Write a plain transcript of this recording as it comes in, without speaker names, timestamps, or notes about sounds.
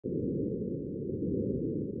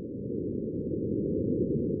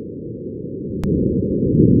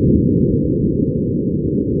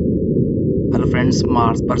Since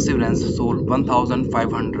Mars Perseverance sold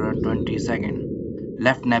 1522nd,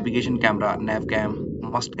 left navigation camera Navcam,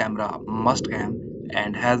 must camera Mastcam,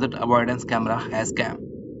 and hazard avoidance camera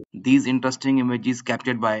HazCam. These interesting images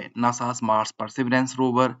captured by NASA's Mars Perseverance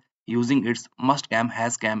rover using its Mastcam,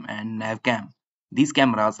 HazCam, and Navcam. These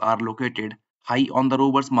cameras are located high on the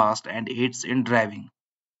rover's mast and aids in driving.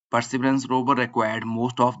 Perseverance rover acquired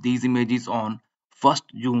most of these images on 1st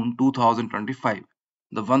June 2025,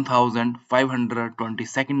 the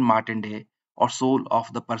 1522nd Martian day or soul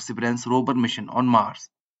of the Perseverance rover mission on Mars.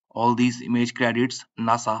 All these image credits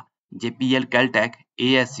NASA, JPL-Caltech,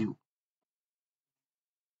 ASU.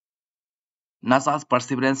 NASA's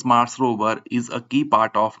Perseverance Mars rover is a key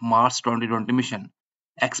part of Mars 2020 mission,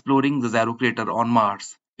 exploring the Zero crater on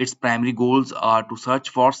Mars. Its primary goals are to search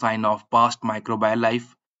for signs of past microbial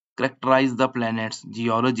life, characterize the planet's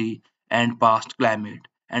geology and past climate,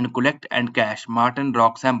 and collect and cache Martian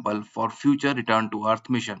rock sample for future return to Earth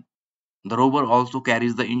mission. The rover also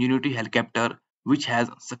carries the Ingenuity helicopter, which has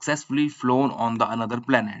successfully flown on the another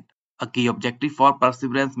planet. A key objective for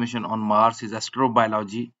Perseverance mission on Mars is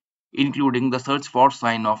astrobiology, including the search for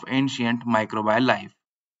signs of ancient microbial life.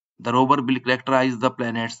 The rover will characterize the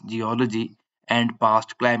planet's geology and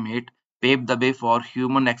past climate, pave the way for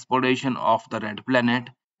human exploration of the red planet,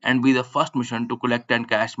 and be the first mission to collect and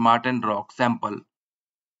cache Martian rock sample.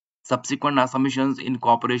 Subsequent NASA missions in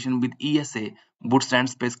cooperation with ESA would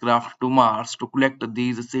send spacecraft to Mars to collect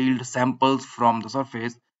these sealed samples from the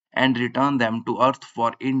surface and return them to Earth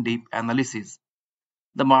for in-depth analysis.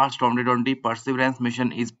 The Mars 2020 Perseverance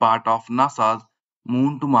mission is part of NASA's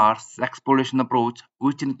Moon to Mars exploration approach,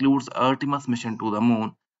 which includes Artemis mission to the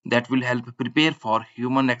Moon that will help prepare for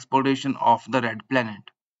human exploration of the red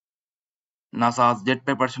planet. NASA's Jet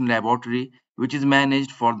Propulsion Laboratory, which is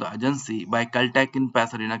managed for the agency by Caltech in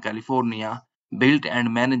Pasadena, California, built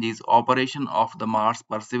and manages operation of the Mars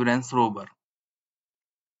Perseverance rover.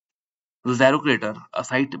 The Zero crater, a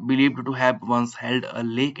site believed to have once held a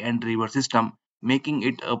lake and river system, making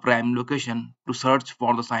it a prime location to search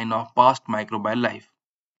for the sign of past microbial life.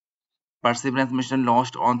 Perseverance mission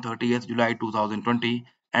launched on 30th July 2020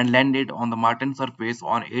 and landed on the Martian surface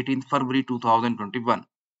on 18th February 2021.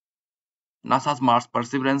 NASA's Mars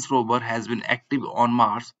Perseverance rover has been active on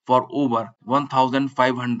Mars for over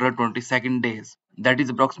 1522 days. That is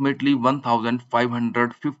approximately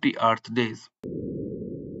 1550 Earth days.